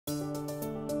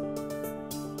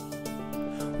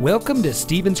Welcome to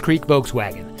Stevens Creek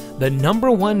Volkswagen, the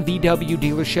 #1 VW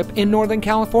dealership in Northern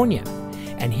California.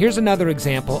 And here's another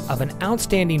example of an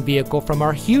outstanding vehicle from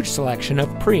our huge selection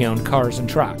of pre-owned cars and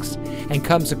trucks, and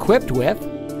comes equipped with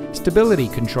stability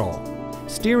control,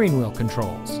 steering wheel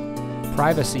controls,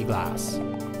 privacy glass,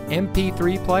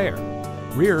 MP3 player,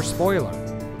 rear spoiler,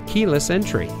 keyless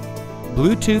entry,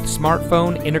 Bluetooth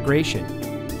smartphone integration,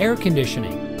 air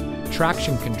conditioning,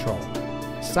 traction control,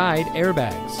 side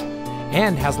airbags,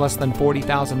 and has less than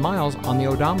 40,000 miles on the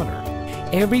odometer.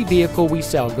 Every vehicle we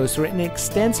sell goes through an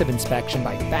extensive inspection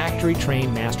by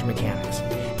factory-trained master mechanics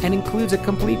and includes a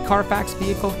complete Carfax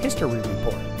vehicle history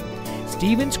report.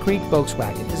 Stevens Creek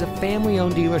Volkswagen is a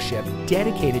family-owned dealership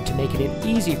dedicated to making it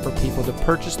easy for people to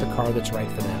purchase the car that's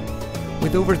right for them.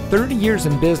 With over 30 years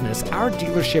in business, our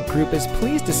dealership group is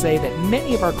pleased to say that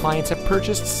many of our clients have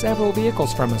purchased several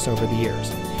vehicles from us over the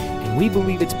years. And we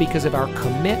believe it's because of our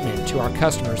commitment to our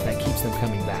customers that keeps them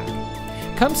coming back.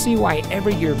 Come see why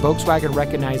every year Volkswagen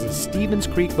recognizes Stevens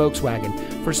Creek Volkswagen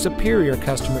for superior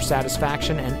customer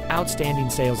satisfaction and outstanding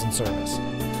sales and service.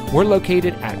 We're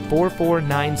located at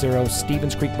 4490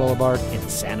 Stevens Creek Boulevard in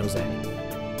San Jose.